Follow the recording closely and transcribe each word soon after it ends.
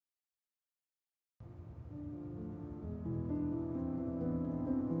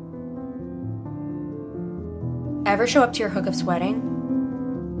ever show up to your hookups wedding?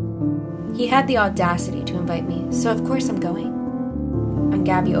 He had the audacity to invite me, so of course I'm going. I'm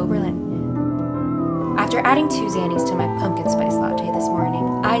Gabi Oberlin. After adding 2 Xannies to my pumpkin spice latte this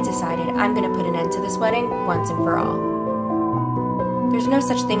morning, I decided I'm gonna put an end to this wedding once and for all. There's no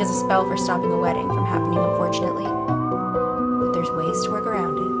such thing as a spell for stopping a wedding from happening, unfortunately, but there's ways to work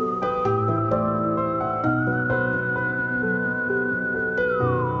around it.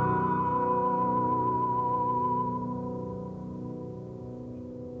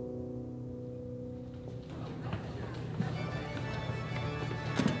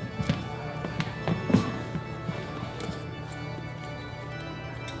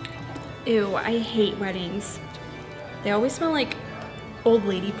 Ew, I hate weddings. They always smell like old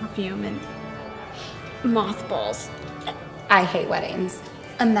lady perfume and mothballs. I hate weddings.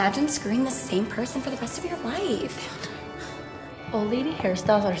 Imagine screwing the same person for the rest of your life. Old lady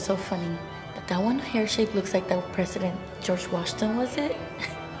hairstyles are so funny, but that one hair shape looks like that President George Washington, was it?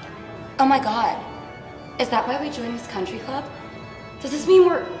 Oh my god. Is that why we joined this country club? Does this mean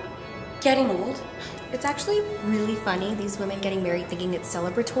we're getting old? It's actually really funny, these women getting married thinking it's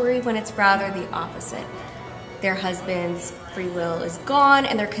celebratory when it's rather the opposite. Their husband's free will is gone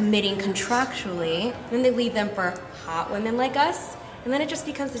and they're committing contractually, then they leave them for hot women like us, and then it just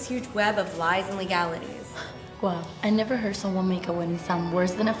becomes this huge web of lies and legalities. Wow, I never heard someone make a wedding sound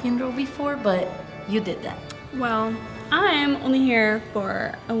worse than a funeral before, but you did that. Well, I'm only here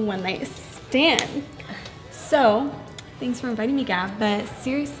for a one-night stand. So, thanks for inviting me, Gab, but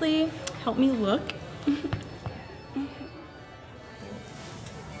seriously, help me look.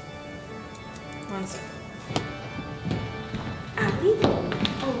 One second. Abby?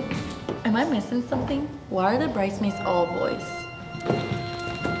 Oh, am I missing something? Why are the bridesmaids all boys?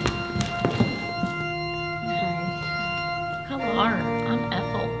 Hi. Hello, I'm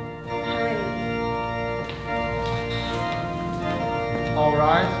Ethel. Hi. All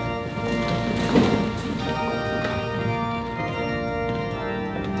rise.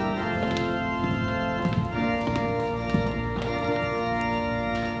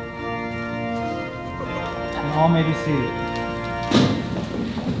 All may be seated.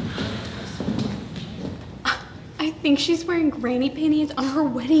 I think she's wearing granny panties on her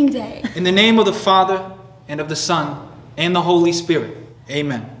wedding day. In the name of the Father, and of the Son, and the Holy Spirit.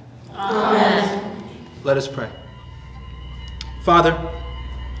 Amen. Amen. Let us pray. Father,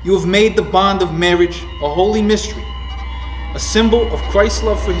 you have made the bond of marriage a holy mystery, a symbol of Christ's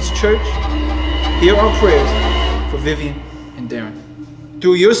love for his church. Hear our prayers for Vivian and Darren.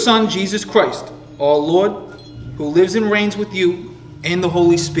 Through your Son, Jesus Christ, our Lord, who lives and reigns with you and the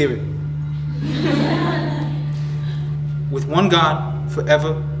Holy Spirit, with one God,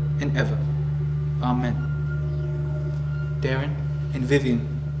 forever and ever. Amen. Darren and Vivian,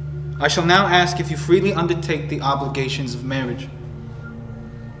 I shall now ask if you freely undertake the obligations of marriage.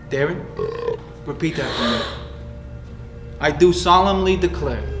 Darren, repeat after me. I do solemnly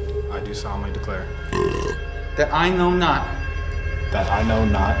declare. I do solemnly declare. That I know not. That I know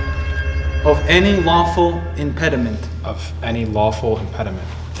not. Of any lawful impediment. Of any lawful impediment.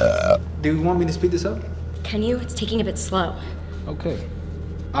 Do you want me to speed this up? Can you? It's taking a bit slow. Okay.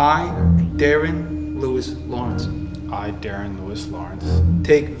 I, Darren Lewis Lawrence. I, Darren Lewis Lawrence.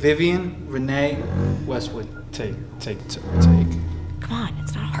 Take Vivian Renee Westwood. Take. Come on,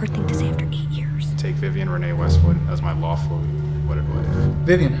 it's not a hard thing to say after 8 years. Take Vivian Renee Westwood as my lawfully wedded wife.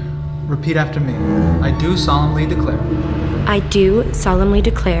 Vivian, repeat after me. I do solemnly declare. I do solemnly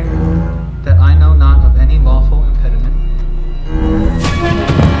declare. That I know not of any lawful impediment.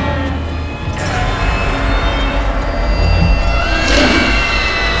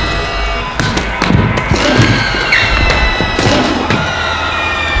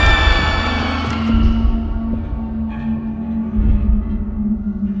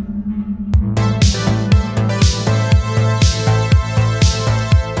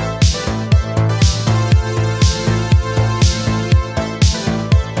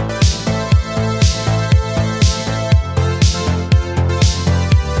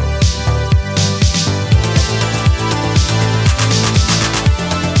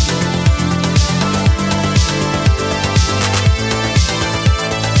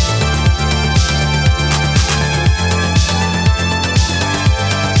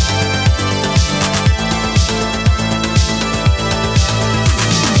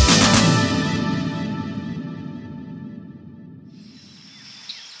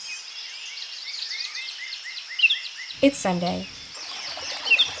 It's Sunday.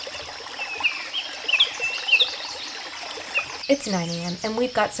 It's 9 a.m. and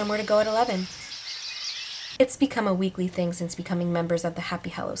we've got somewhere to go at 11. It's become a weekly thing since becoming members of the Happy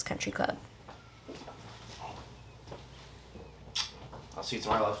Hallows Country Club. I'll see you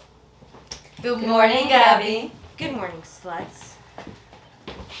tomorrow, love. Good morning, Gabi. Good morning, sluts.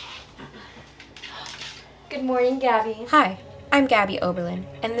 Good morning, Gabi. Hi, I'm Gabi Oberlin,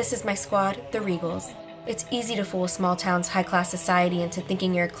 and this is my squad, the Regals. It's easy to fool small town's high-class society into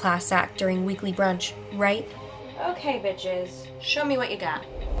thinking you're a class act during weekly brunch, right? Okay, bitches. Show me what you got.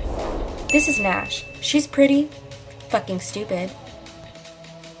 This is Nash. She's pretty, fucking stupid.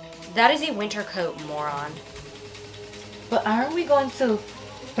 That is a winter coat, moron. But aren't we going to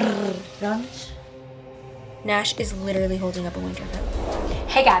brunch? Nash is literally holding up a winter coat.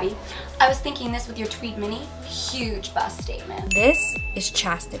 Hey, Gabi. I was thinking this with your tweed mini. Huge bust statement. This is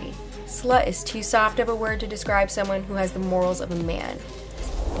chastity. Slut is too soft of a word to describe someone who has the morals of a man.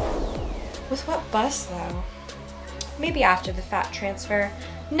 With what bust, though? Maybe after the fat transfer.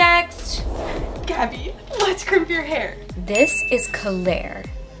 Next! Gabi, let's crimp your hair. This is Claire,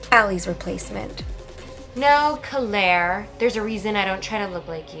 Allie's replacement. No, Claire. There's a reason I don't try to look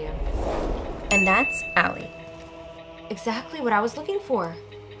like you. And that's Allie. Exactly what I was looking for.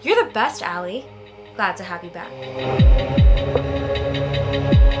 You're the best, Allie. Glad to have you back.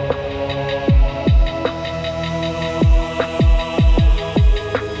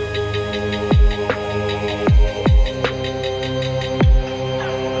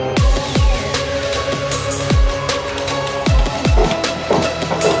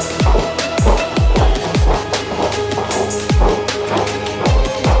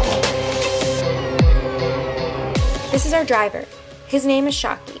 This is our driver. His name is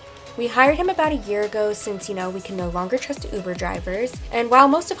Shaki. We hired him about a year ago since, we can no longer trust Uber drivers. And while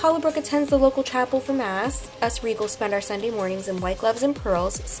most of Hollowbrook attends the local chapel for mass, us Regals spend our Sunday mornings in white gloves and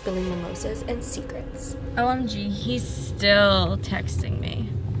pearls, spilling mimosas and secrets. OMG, he's still texting me.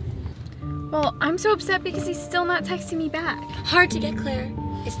 Well, I'm so upset because he's still not texting me back. Hard to get, Claire.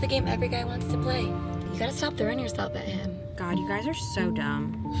 It's the game every guy wants to play. You gotta stop throwing yourself at him. God, you guys are so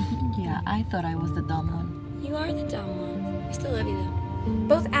dumb. Yeah, I thought I was the dumb one. You are the dumb one. I still love you,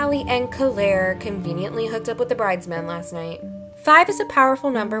 though. Both Allie and Claire conveniently hooked up with the bridesmen last night. 5 is a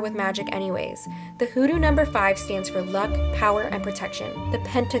powerful number with magic anyways. The hoodoo number 5 stands for luck, power, and protection. The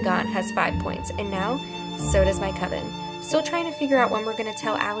pentagon has 5 points, and now, so does my coven. Still trying to figure out when we're gonna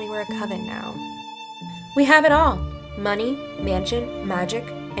tell Allie we're a coven now. We have it all. Money, mansion, magic,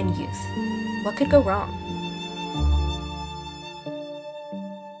 and youth. What could go wrong?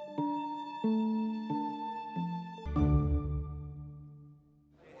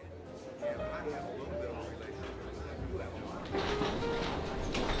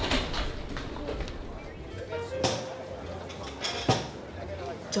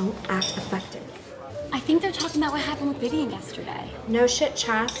 Don't act affected. I think they're talking about what happened with Vivian yesterday. No shit,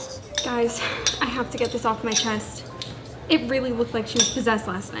 Chast. Guys, I have to get this off my chest. It really looked like she was possessed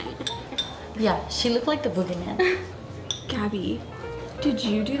last night. Yeah, she looked like the boogeyman. Gabi, did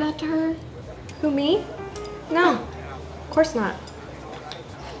you do that to her? Who, me? No, of course not.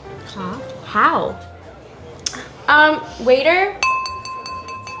 Huh? How? Waiter?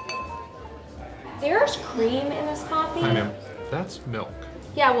 There's cream in this coffee? Hi, ma'am. That's milk.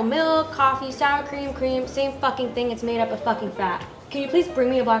 Yeah, well, milk, coffee, sour cream, cream, same fucking thing. It's made up of fucking fat. Can you please bring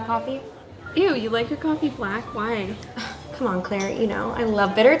me a black coffee? Ew, you like your coffee black? Why? Come on, Claire, I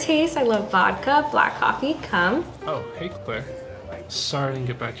love bitter taste. I love vodka, black coffee. Come. Oh, hey, Claire. Sorry I didn't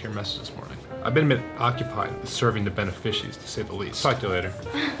get back to your message this morning. I've been a bit occupied with serving the beneficiaries, to say the least. Talk to you later.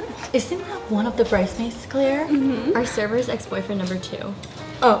 Isn't that one of the bridesmaids, Claire? Mm-hmm. Our server's ex-boyfriend number 2.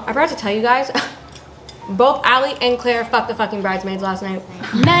 Oh, I forgot to tell you guys. Both Allie and Claire fucked the fucking bridesmaids last night.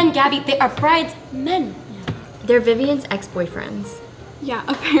 Men, Gabi, they are brides. Men. They're Vivian's ex-boyfriends. Yeah,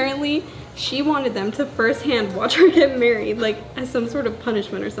 apparently she wanted them to firsthand watch her get married, like as some sort of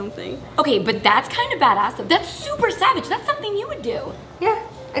punishment or something. Okay, but that's kind of badass though. That's super savage. That's something you would do. Yeah,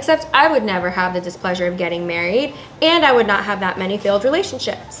 except I would never have the displeasure of getting married, and I would not have that many failed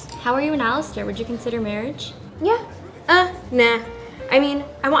relationships. How are you and Alistair? Would you consider marriage? Yeah. Nah. I mean,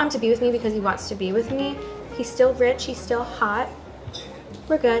 I want him to be with me because he wants to be with me. He's still rich, he's still hot.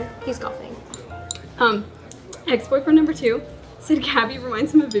 We're good. He's golfing. Ex-boyfriend number 2 said Gabi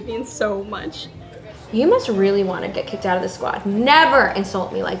reminds him of Vivian so much. You must really want to get kicked out of the squad. Never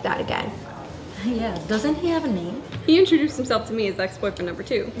insult me like that again. Yeah, doesn't he have a name? He introduced himself to me as ex-boyfriend number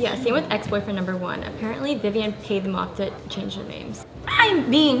 2. Yeah, same with ex-boyfriend number 1. Apparently Vivian paid them off to change their names. I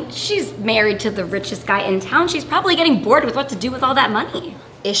mean, she's married to the richest guy in town. She's probably getting bored with what to do with all that money.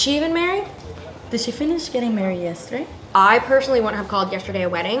 Is she even married? Did she finish getting married yesterday? I personally wouldn't have called yesterday a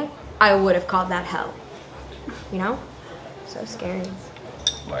wedding. I would have called that hell. So scary.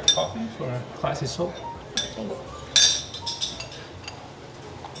 Black coffee for a classy soul. Thanks.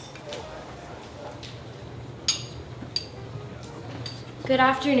 Good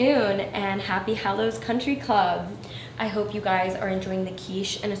afternoon and happy Hallows Country Club. I hope you guys are enjoying the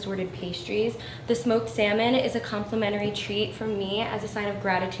quiche and assorted pastries. The smoked salmon is a complimentary treat from me as a sign of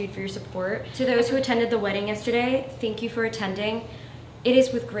gratitude for your support. To those who attended the wedding yesterday, thank you for attending. It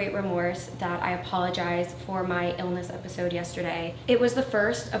is with great remorse that I apologize for my illness episode yesterday. It was the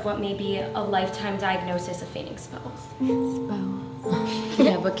first of what may be a lifetime diagnosis of fainting spells.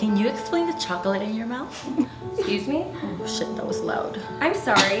 Yeah, but can you explain the chocolate in your mouth? Excuse me? Oh shit, that was loud. I'm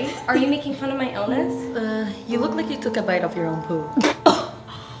sorry. Are you making fun of my illness? You look like you took a bite of your own poo.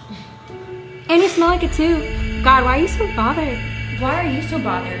 And you smell like it too. God, why are you so bothered? Why are you so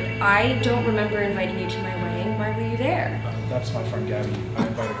bothered? I don't remember inviting you to my wedding. Why were you there? That's my friend Gabi. I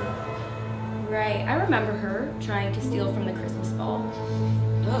invited her. Right, I remember her trying to steal from the Christmas ball.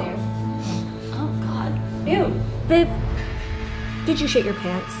 Oh. Oh god. Ew. Babe, did you shit your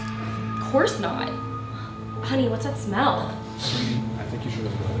pants? Of course not. Honey, what's that smell? Sweetie, I think you should go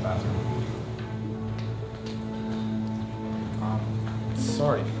to the bathroom.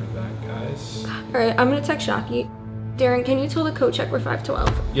 Sorry for that, guys. Alright, I'm gonna text Shaki. Darren, can you tell the coat check we're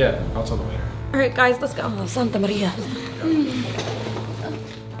 5:12? Yeah, I'll tell the waiter. Alright guys, let's go. Oh, Santa Maria.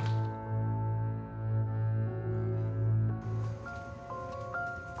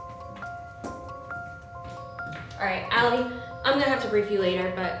 Alright, Allie, I'm gonna have to brief you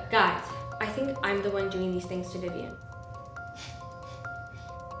later, but guys, I think I'm the one doing these things to Vivian.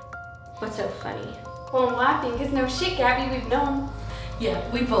 What's so funny? Well, I'm laughing because no shit, Gabi, we've known. Yeah,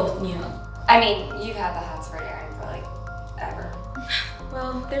 we both knew. I mean, you've had the hats for Darren for like ever.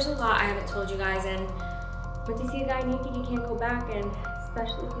 Well, there's a lot I haven't told you guys, and once you see a guy naked, you can't go back, and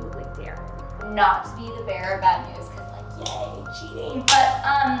especially if you look like Darren. Not to be the bearer of bad news, because like, yay, cheating.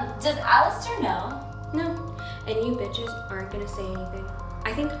 But, does Alistair know? No, and you bitches aren't gonna say anything.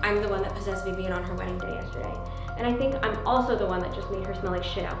 I think I'm the one that possessed Vivian on her wedding day yesterday, and I think I'm also the one that just made her smell like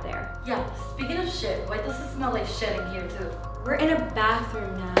shit out there. Yeah, speaking of shit, why does it smell like shit in here too? We're in a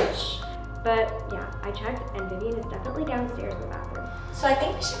bathroom, Nash. But yeah, I checked, and Vivian is definitely downstairs in the bathroom. So I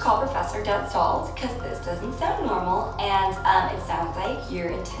think we should call Professor Deadstalled, because this doesn't sound normal, and it sounds like you're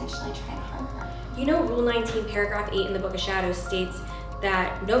intentionally trying to harm her. You know, Rule 19, Paragraph 8 in the Book of Shadows states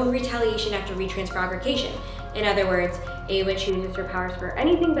that no retaliation after retransfabrication. In other words, a witch who uses her powers for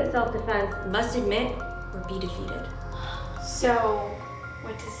anything but self-defense must admit or be defeated. So,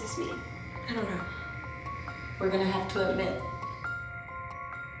 what does this mean? I don't know. We're gonna have to admit.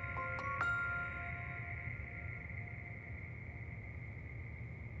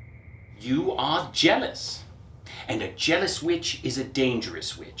 You are jealous. And a jealous witch is a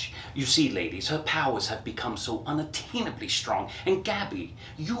dangerous witch. You see, ladies, her powers have become so unattainably strong. And Gabi,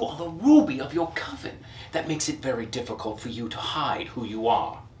 you are the ruby of your coven. That makes it very difficult for you to hide who you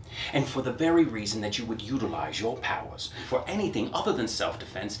are. And for the very reason that you would utilize your powers for anything other than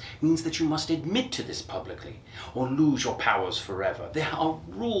self-defense means that you must admit to this publicly or lose your powers forever. There are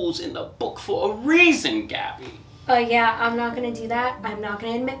rules in the book for a reason, Gabi. Yeah, I'm not gonna do that. I'm not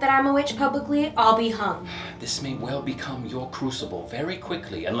gonna admit that I'm a witch publicly. I'll be hung. This may well become your crucible very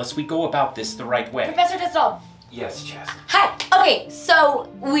quickly unless we go about this the right way. Professor Deadstalled. Yes, Chess. Hi. Okay, so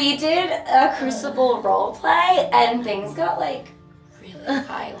we did a Crucible roleplay, and things got like really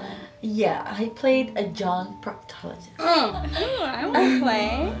violent. Yeah, I played a John proctologist. Ooh, I want to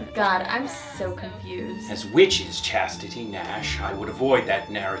play. God, I'm so confused. As witches, Chastity Nash, I would avoid that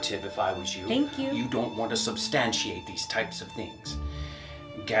narrative if I was you. Thank you. You don't want to substantiate these types of things.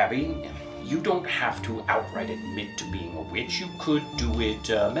 Gabi, you don't have to outright admit to being a witch. You could do it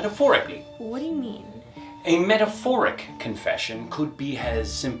metaphorically. What do you mean? A metaphoric confession could be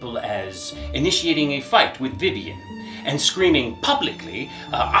as simple as initiating a fight with Vivian and screaming publicly,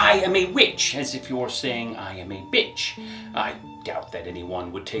 I am a witch, as if you're saying I am a bitch. I doubt that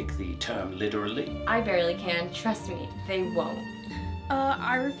anyone would take the term literally. I barely can. Trust me, they won't.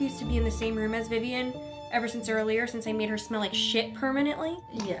 I refuse to be in the same room as Vivian ever since earlier, since I made her smell like shit permanently.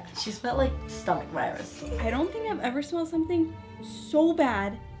 Yeah, she smelled like stomach virus. I don't think I've ever smelled something so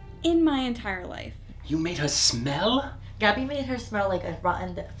bad in my entire life. You made her smell? Gabi made her smell like a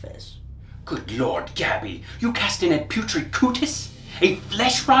rotten dead fish. Good Lord, Gabi, you cast in a putrid cutis? A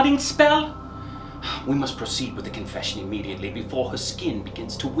flesh-rotting spell? We must proceed with the confession immediately before her skin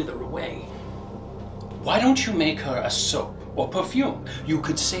begins to wither away. Why don't you make her a soap or perfume? You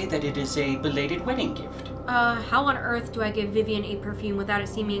could say that it is a belated wedding gift. How on earth do I give Vivian a perfume without it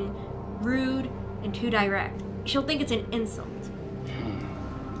seeming rude and too direct? She'll think it's an insult.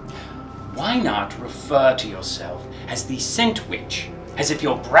 Why not refer to yourself as the scent witch, as if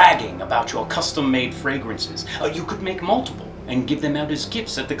you're bragging about your custom-made fragrances? You could make multiple and give them out as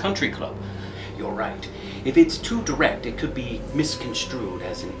gifts at the country club. You're right. If it's too direct, it could be misconstrued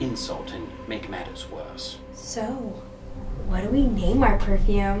as an insult and make matters worse. So, what do we name our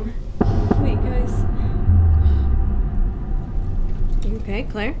perfume? Wait, guys. You okay,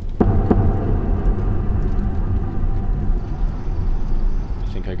 Claire? I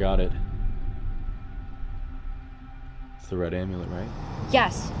think I got it. It's the red amulet, right?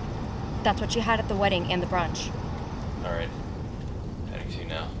 Yes. That's what you had at the wedding and the brunch. All right. Heading to you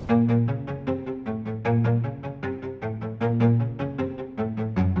now.